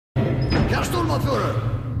Herr Sturmbannführer,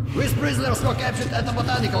 these prisoners were captured at the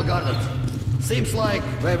botanical gardens. Seems like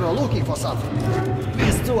they were looking for something.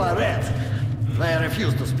 These two are red. They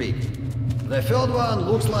refuse to speak. The third one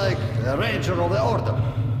looks like a ranger of the order.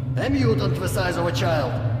 A mutant the size of a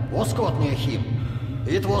child was caught near him.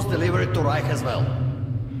 It was delivered to Reich as well.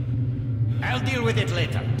 I'll deal with it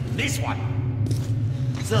later. This one.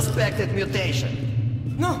 Suspected mutation.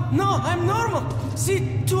 No, I'm normal.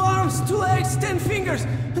 See, 2 arms, 2 legs, 10 fingers.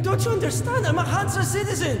 Don't you understand? I'm a Hansa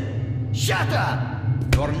citizen. Shut up!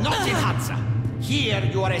 You're not in Hansa. Here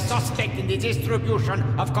you are a suspect in the distribution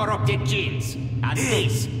of corrupted genes. And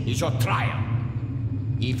this is your trial.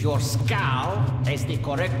 If your skull has the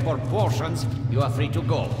correct proportions, you are free to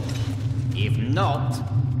go. If not,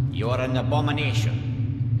 you are an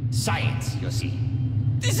abomination. Science, you see.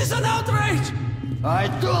 This is an outrage! I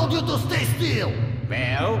told you to stay still!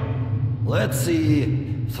 Well? Let's see...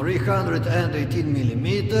 318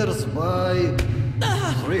 millimeters by...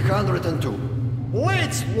 302.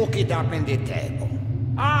 Let's look it up in the table.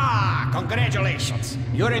 Ah, congratulations.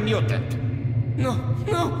 You're a mutant. No,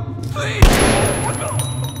 please!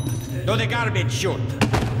 To the garbage chute.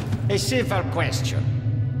 A simple question.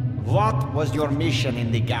 What was your mission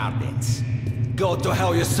in the gardens? Go to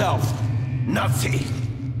hell yourself, Nazi!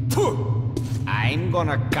 I'm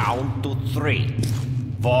gonna count to 3.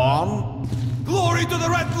 1... Glory to the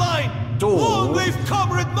Red Line! 2... Long live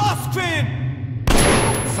Comrade Moskvin!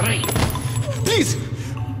 3... Please,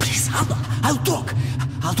 I'll talk.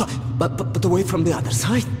 But away from the other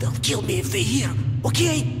side. They'll kill me if they hear,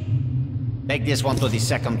 okay? Take this one to the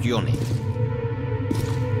 2nd unit.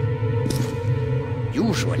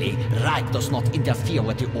 Usually, Reich does not interfere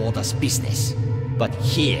with the Order's business. But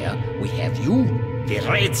here, we have you, the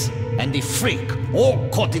Reds, and the Freak, all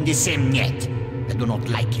caught in the same net. I do not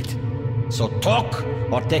like it. So talk,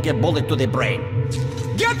 or take a bullet to the brain.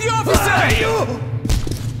 Get the officer!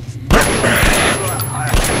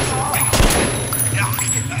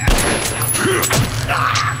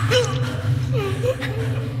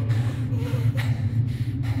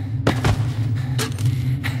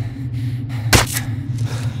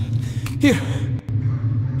 Here.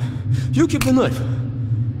 You keep the knife.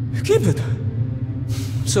 Keep it.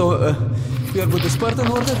 So, you are with the Spartan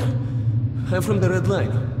Order? I'm from the Red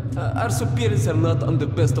Line. Our superiors are not on the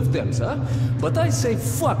best of terms, huh? But I say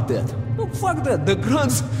fuck that. Oh, fuck that. The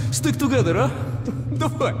grunts stick together, huh?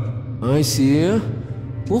 Давай. I see.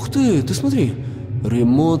 Ух ты смотри.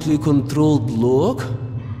 Remotely controlled lock.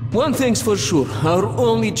 One thing's for sure. Our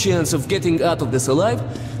only chance of getting out of this alive,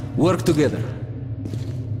 work together.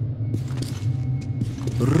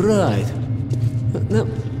 Right. Now,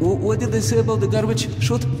 what did they say about the garbage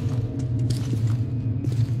chute?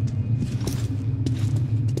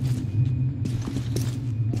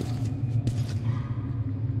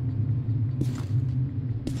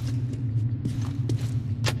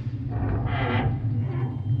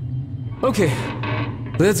 Okay,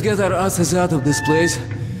 let's get our asses out of this place,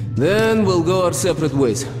 then we'll go our separate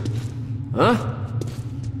ways. Huh?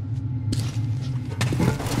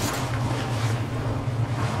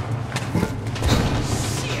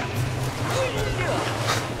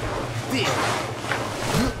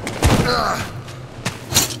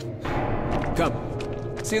 Come.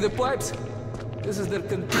 See the pipes? This is their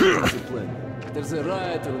contingency plan. There's a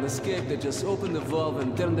riot or an escape, they just open the valve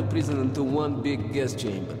and turn the prison into one big gas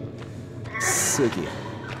chamber. Suki.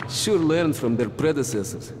 Sure learned from their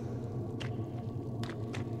predecessors.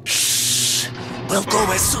 Shh! We'll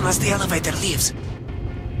go as soon as the elevator leaves.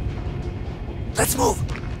 Let's move!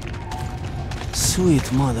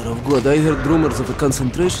 Sweet mother of God, I heard rumors of a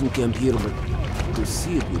concentration camp here, but to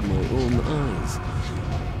see it with my own eyes...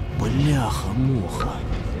 Бляха-муха.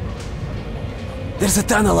 There's a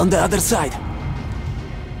tunnel on the other side.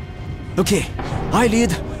 Okay, I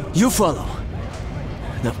lead, you follow.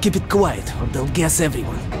 Now keep it quiet, or they'll gas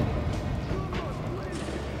everyone.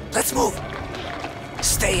 Let's move!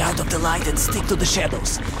 Stay out of the light and stick to the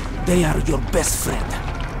shadows. They are your best friend.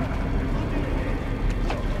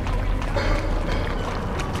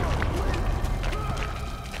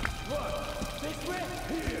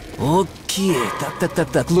 Okay,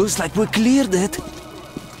 так. Looks like we cleared it.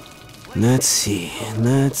 Let's see.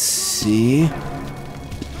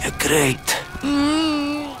 Great.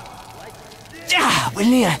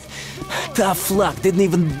 Блин, tough luck, didn't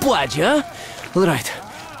even budge, huh? Alright,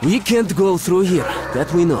 we can't go through here,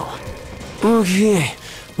 that we know. Okay,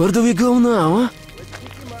 where do we go now, huh?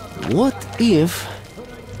 What if...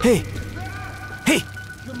 Hey!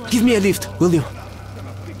 Give me a lift, will you?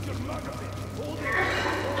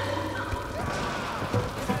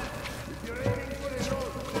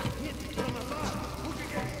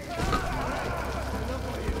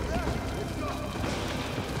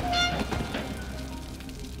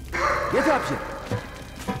 here.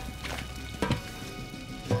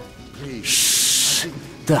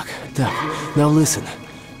 Duck. Now listen.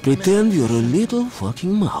 Pretend you're a little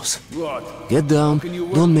fucking mouse. What? Get down.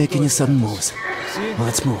 Don't make any sudden moves. See?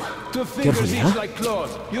 Let's move. To think Carefully, of huh? like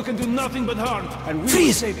claws. You can do nothing but harm, and we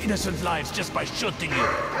Freeze! will save innocent lives just by shooting you.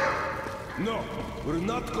 No, we're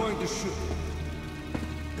not going to shoot.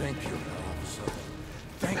 Thank you, officer.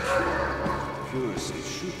 Thank you. Pure say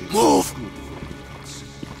shooting Move! is good for mutants.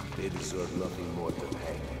 They deserve nothing more than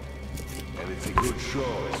hanging. And it's a good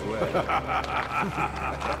show as well.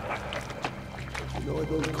 You know, I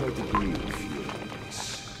don't quite agree with Führer on this.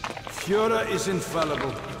 Führer is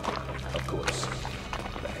infallible. Of course.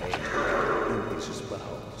 The hanging indexes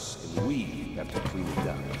bowels, and we have to clean it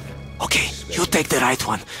down. Okay, you take the right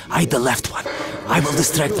one. I the left one. I will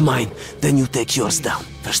distract mine. Then you take yours down.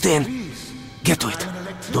 Verstehen? Get to it.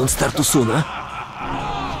 Don't start too soon, huh?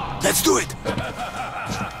 Let's do it!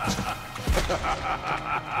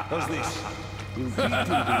 How's this? We'll beat into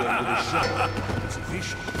them with a shot. It's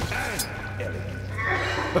efficient and elegant.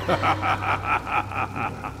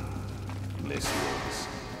 Listeners,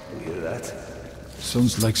 you hear that?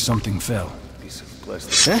 Sounds like something fell. Piece of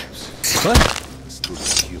plastic. What? Stood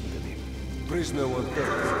human in him. Prisoner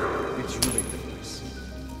 130. Did you make the place?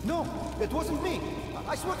 No, that wasn't me.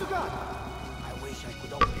 I swear to God. I wish I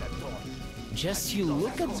could open that door. Just you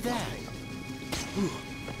look at that.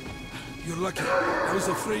 You're lucky. I was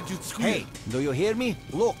afraid you'd squeal. Hey, do you hear me?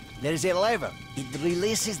 Look, there is a lever. It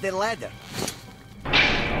releases the ladder.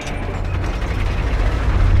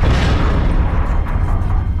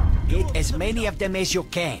 Get as many of them as you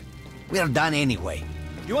can. We're done anyway.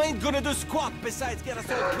 You ain't gonna do squat besides get us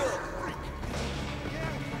all killed.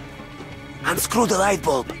 Unscrew the light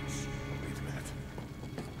bulb.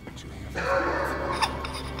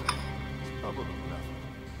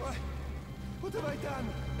 What have I done?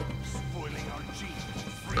 Spoiling our genes,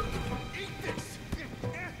 freak. Eat this!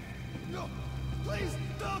 No, please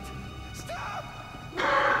don't! Stop!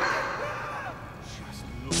 Just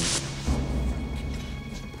look.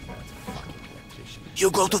 You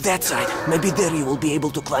go to that side. Maybe there you will be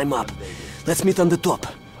able to climb up. Let's meet on the top.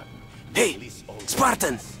 Hey,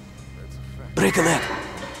 Spartan! Break a leg.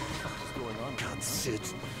 Can't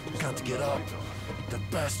sit, can't get up. The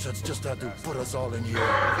bastards just had to put us all in here.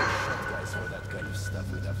 Guys, for that kind of stuff,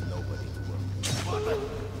 we'd have nobody to work.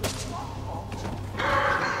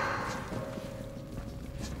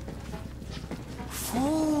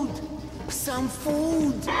 Food! Some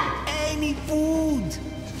food! Any food!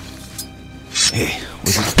 Hey,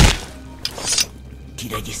 was it...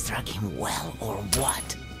 Did I distract him well or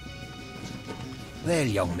what? Well,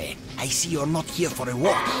 young man, I see you're not here for a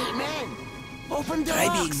walk. Hey, man! Open the Try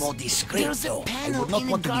box. being more discreet, There's a though. I panel would not in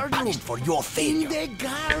want the to be guard punished room. for your failure. In the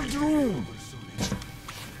guard room.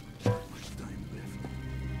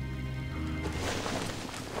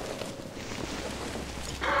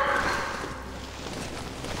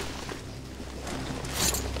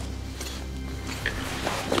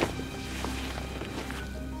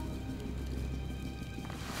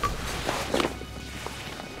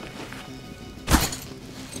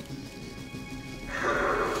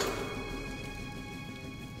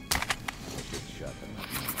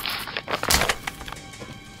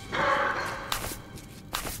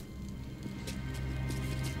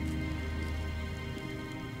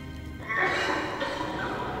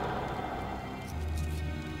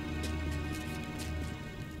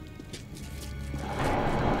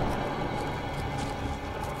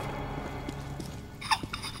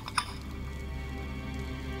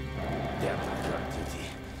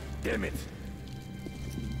 Damn it.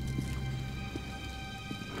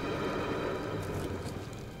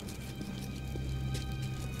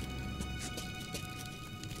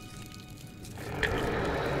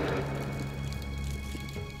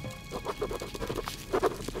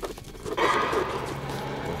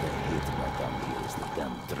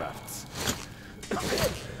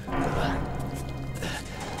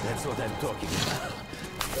 That's what I'm talking about.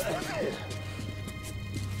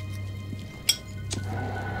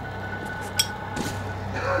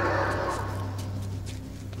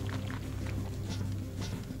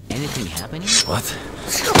 Anything happening? What?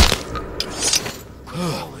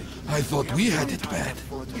 I thought we had it bad.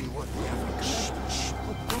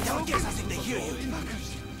 Don't guess I think they hear you.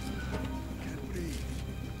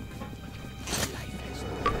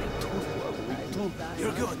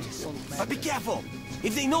 You're good. But be careful.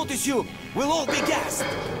 If they notice you, we'll all be gassed.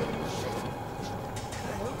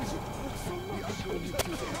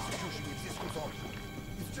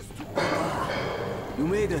 You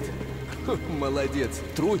made it. Молодец.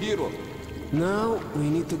 True hero. Now, we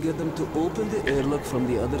need to get them to open the airlock from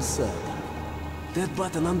the other side. That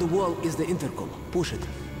button on the wall is the intercom. Push it.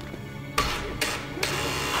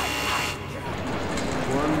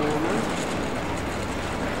 One moment.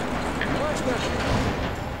 Much better.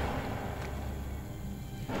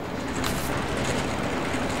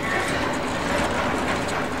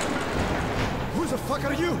 Who the fuck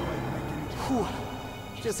are you? Whew.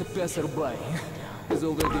 Just a passerby. He's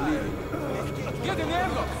already leaving. Get in the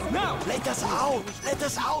airlock! Now! Let us out! Let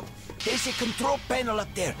us out! There's a control panel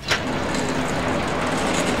up there.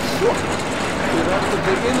 We're up to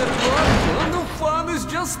the inner block, and the fun is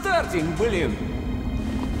just starting, William.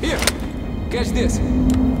 Here, catch this.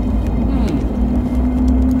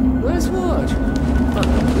 Nice watch.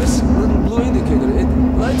 This little blue indicator, it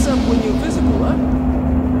lights up when you're visible, huh?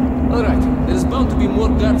 Alright, there's bound to be more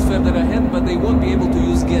guards further ahead, but they won't be able to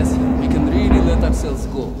use gas here. We can really let ourselves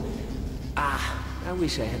go. Ah, I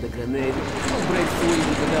wish I had a grenade. I'll break free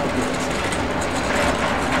without this.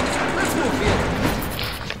 Let's move here.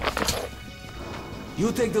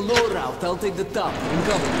 You take the low route, I'll take the top, and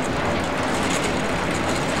cover me.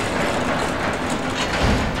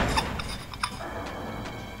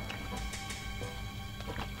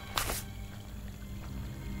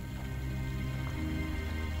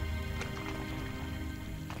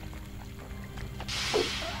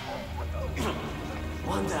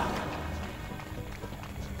 One down.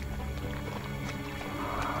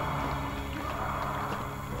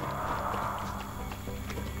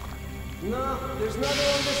 No, there's nothing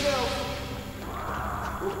on the shelf.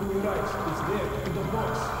 Look to your right. It's there, in the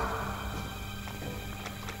box.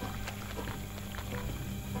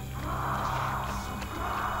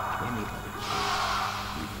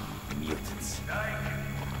 Mutants.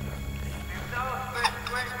 We've now spent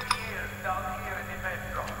 20 years down here in the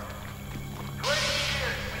metro. 20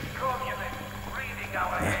 years with communists reading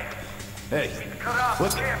our heads. Hey, With corrupt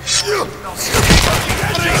what?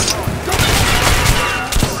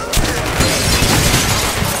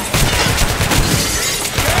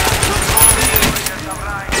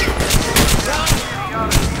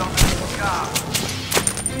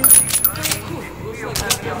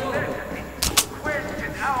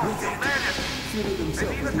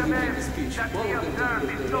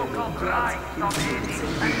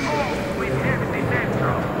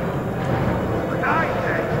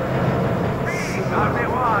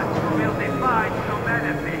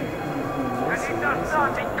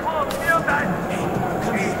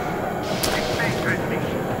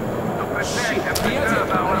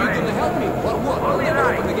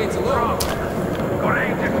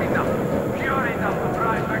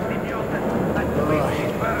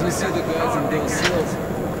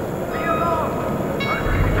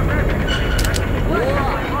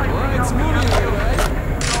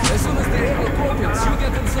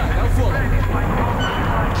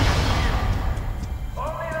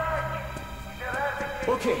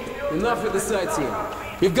 Enough with the sightseeing.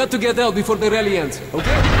 We've got to get out before the rally ends,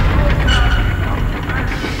 okay?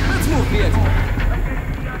 Let's move, Piet.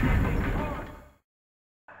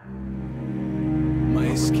 My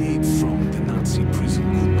escape from the Nazi prison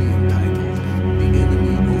could be entitled "The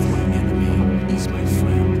Enemy of My Enemy is My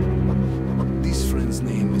Friend." This friend's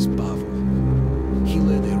name is Pavel. He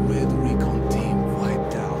led a Red Recon team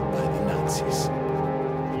wiped out by the Nazis.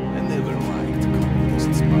 I never liked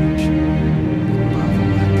communists much, but Pavel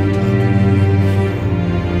acted like a real hero.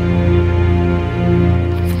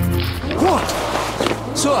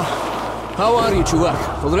 So, how are you, Chuvak?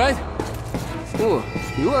 All right? Oh,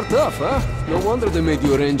 you are tough, huh? No wonder they made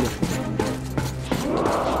you a ranger.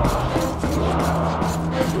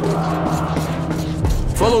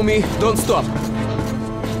 Follow me, don't stop.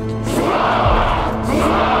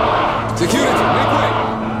 Security, make way!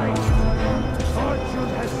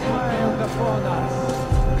 Fortune has smiled upon us.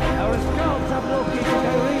 Our scouts have located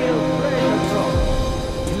a real treasure trove.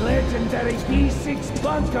 The legendary B6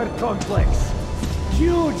 bunker complex.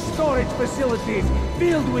 Huge storage facilities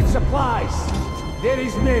filled with supplies. There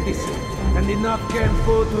is medicine and enough canned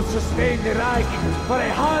food to sustain the Reich for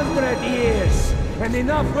 100 years. And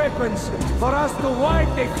enough weapons for us to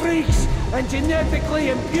wipe the freaks and genetically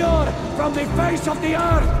impure from the face of the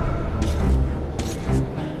earth.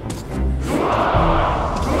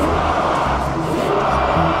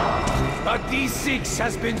 The D6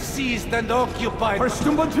 has been seized and occupied.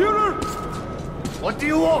 Führer! What do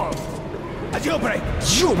you want? A jailbreak!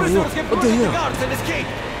 Ё-моё, what the hell? Guards and escape!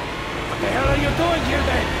 What the hell are you doing here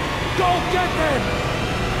then? Go get them!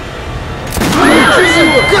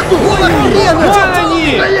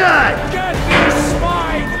 Get this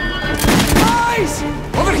spine! Guys!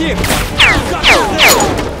 Over here!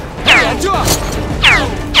 Hey, Artyom!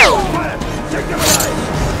 Take them alive!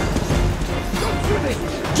 Don't shoot it!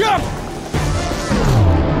 Jump!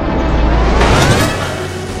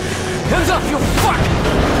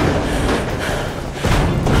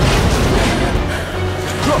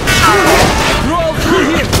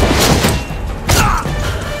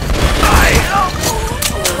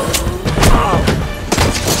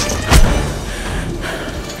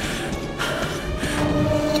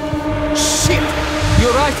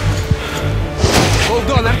 alright?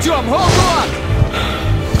 Hold on, Artyom, hold on!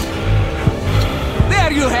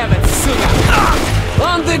 There you have it, suka!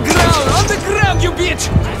 On the ground, you bitch!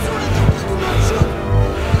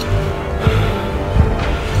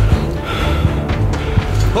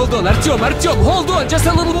 Hold on, Artyom, hold on, just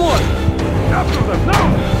a little more! After them, now!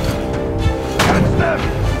 Catch them!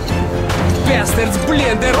 Bastards,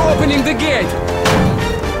 блин, they're opening the gate!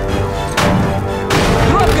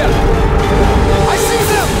 Drop them! I see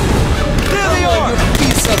them! There they are! You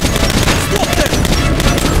piece of... Stop them!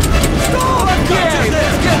 Stop! Okay,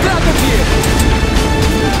 let's get out of here!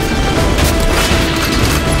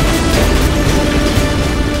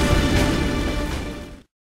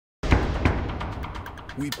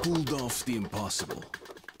 We pulled off the impossible.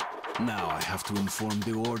 Now I have to inform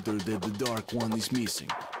the Order that the Dark One is missing.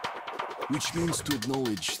 Which means to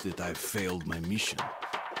acknowledge that I've failed my mission.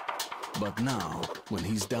 But now, when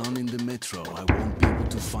he's down in the metro, I won't be able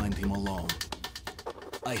to find him alone.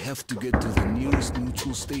 I have to get to the nearest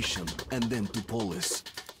neutral station and then to Polis,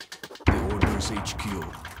 the Order's HQ.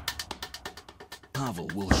 Pavel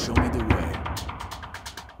will show me the way.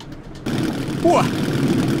 Whoa!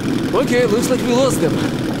 Okay, looks like we lost them.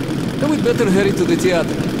 Then we'd better hurry to the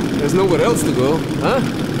theater. There's nowhere else to go, huh?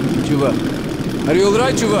 Chuvak. Are you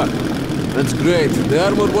alright, Chuvak? That's great. The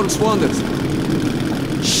armor works wonders.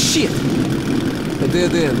 Shit! A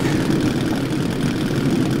dead end.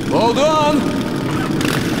 Hold on!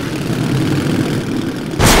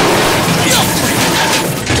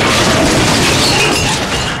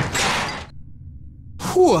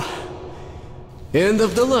 Whew. End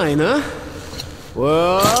of the line, huh?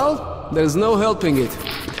 Well, there's no helping it.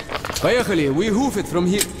 Поехали, we hoof it from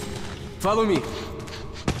here. Follow me.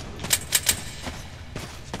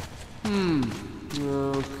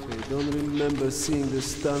 Okay, don't remember seeing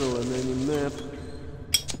this tunnel on any map.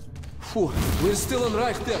 Whew, we're still on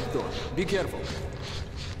right step though. Be careful.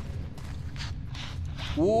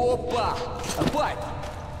 Опа! A pipe!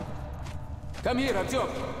 Come here, Artyom.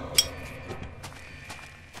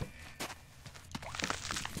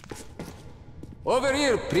 Over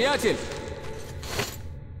here, приятель!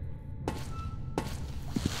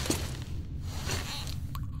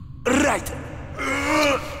 Right!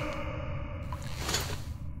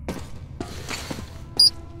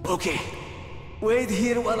 Okay. Wait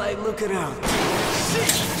here while I look around.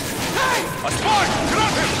 Hey! A spark!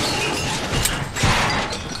 Grab him!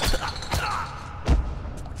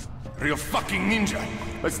 Real fucking ninja.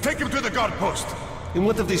 Let's take him to the guard post. And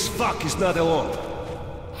what if this fuck is not alone?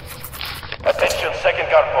 Attention, second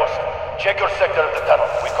guard post. Check your sector of the tunnel.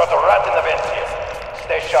 We caught a rat in the vents here.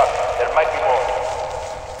 Stay sharp. There might be more.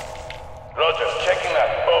 Roger. Checking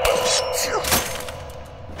that. Over.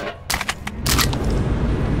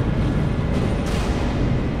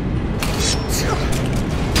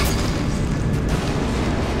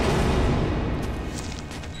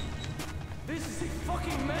 This is a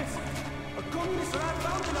fucking mess. A communist rat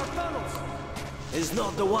found in our tunnels. Is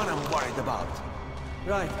not the one I'm worried about.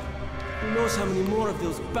 Right. Who knows how many more of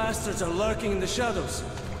those bastards are lurking in the shadows?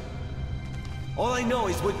 All I know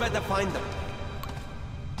is we'd better find them.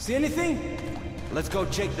 See anything? Let's go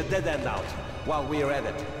check the dead end out while we're at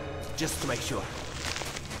it, just to make sure.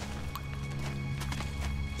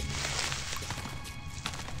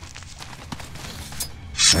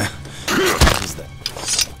 What is that?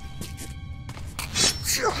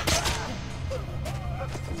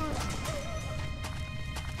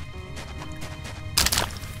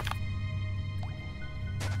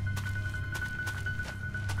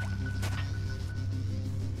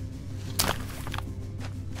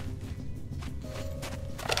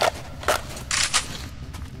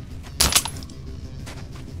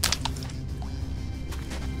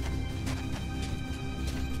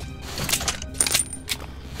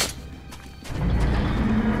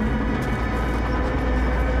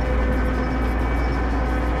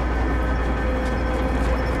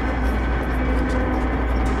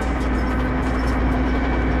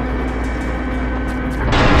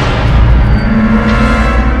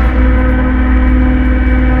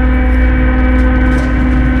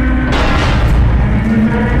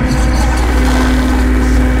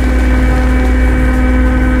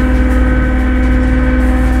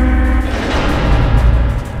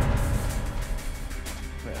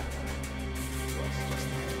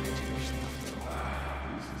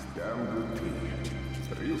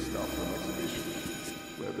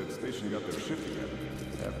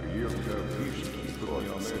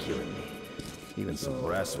 Even some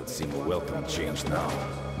brass would seem a welcome change now,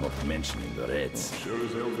 not mentioning the Reds. Sure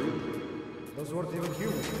as hell did. Those weren't even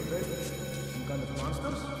humans, were they? Some kind of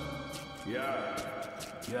monsters?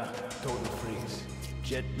 Yeah, total freaks.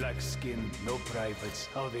 Jet black skin, no privates,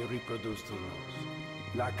 how they reproduce who knows.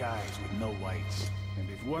 Black eyes with no whites. And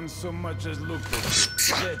if one so much as looked at you,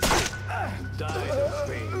 that's it. Died of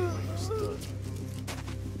pain where you stood.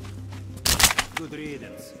 Good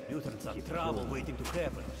riddance. Mutants are trouble waiting to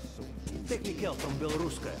happen. Take Mikhail from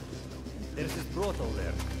Belaruskaya. There's this brothel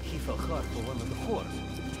there. He fell hard for one of the whores.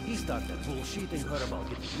 He started bullshitting her about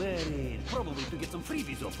getting married, probably to get some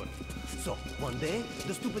freebies off her. So, one day,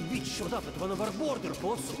 the stupid bitch showed up at one of our border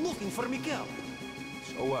posts looking for Mikhail.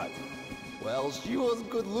 So what? Well, she was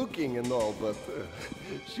good looking and all, but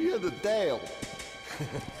she had a tail.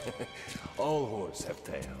 All whores have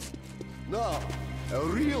tails. No, a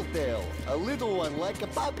real tail. A little one, like a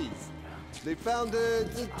puppy's. They found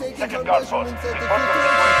taking her measurements at the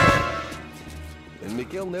filtration. And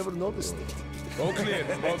Mikhail never noticed it. All clear,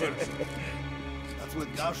 over. That's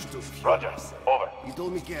what Gash took. Roger, over. He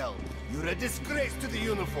told Mikhail, "You're a disgrace to the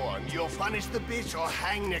uniform. You'll punish the bitch or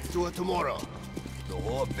hang next to her tomorrow." The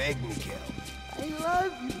whore begged Mikhail, "I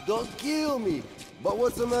love you, don't kill me." But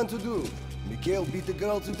what's a man to do? Mikhail beat the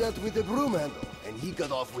girl to death with a broom handle, and he got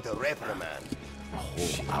off with a reprimand. A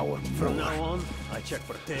whole hour more. From now on, I check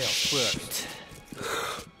for tails first.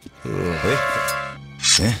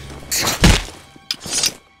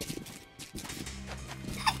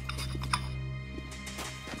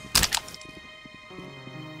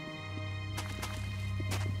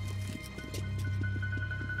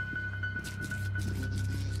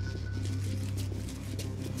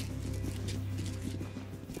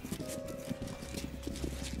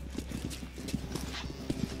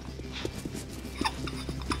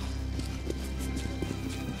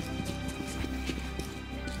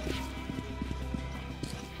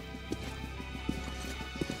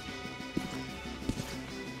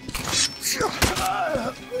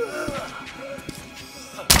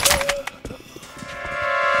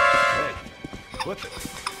 What the?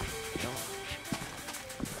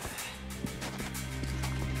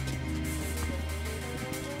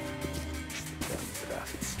 Damn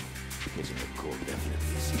drafts. Catching a cold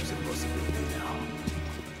definitely seems a possibility now.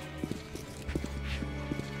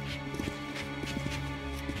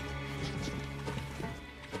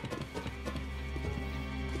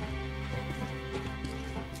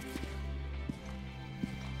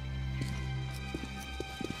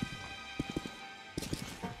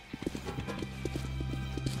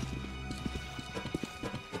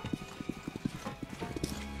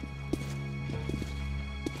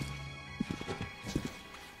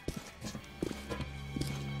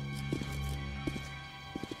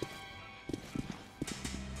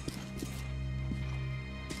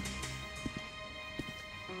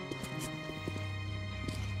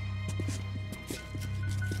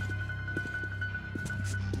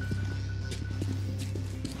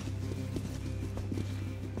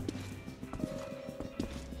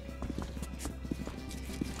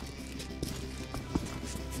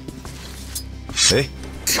 Hey?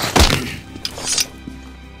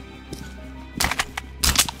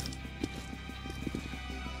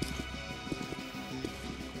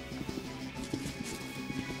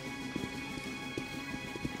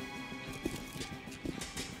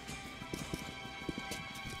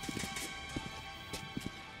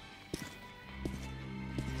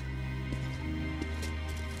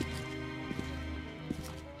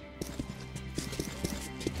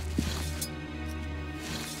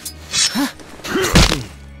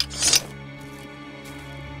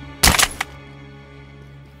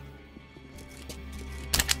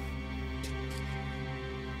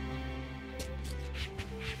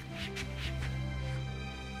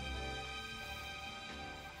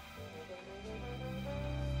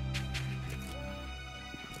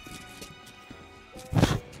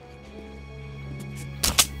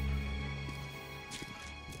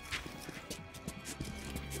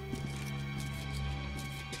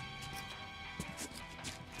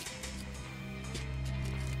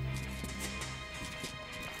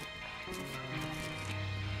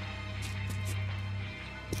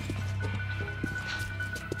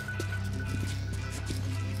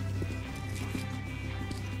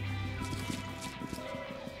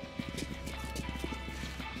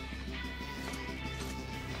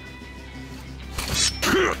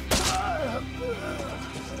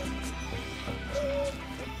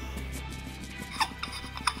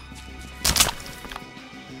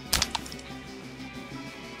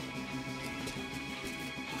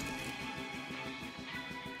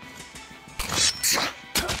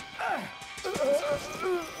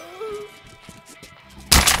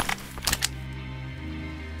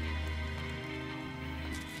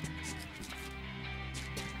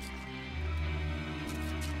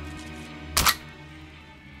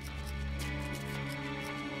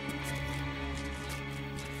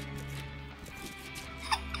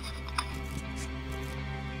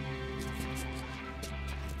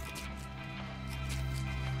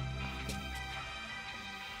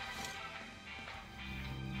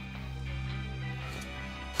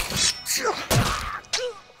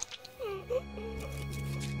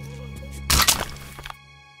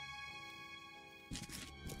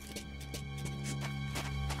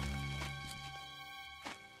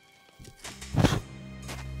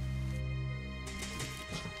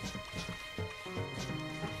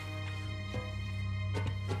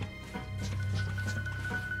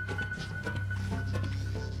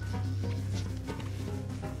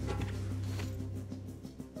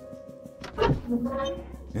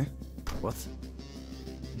 Eh? What?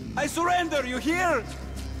 I surrender, you hear?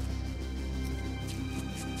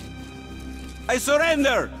 I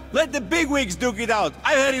surrender! Let the bigwigs duke it out!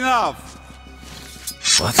 I've had enough!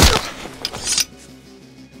 What?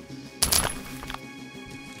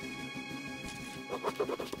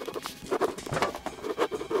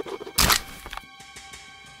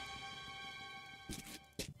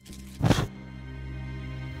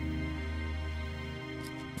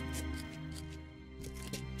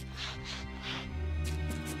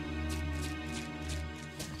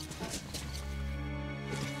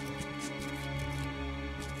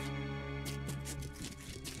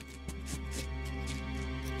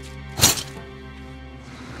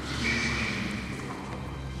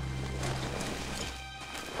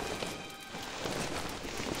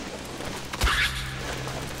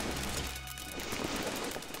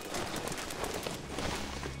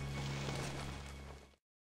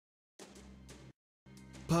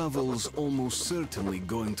 Pavel's almost certainly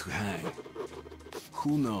going to hang.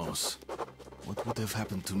 Who knows what would have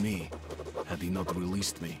happened to me had he not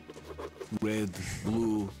released me? Red,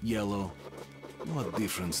 blue, yellow, what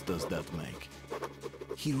difference does that make?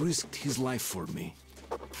 He risked his life for me.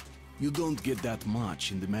 You don't get that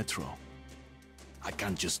much in the metro. I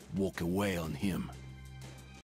can't just walk away on him.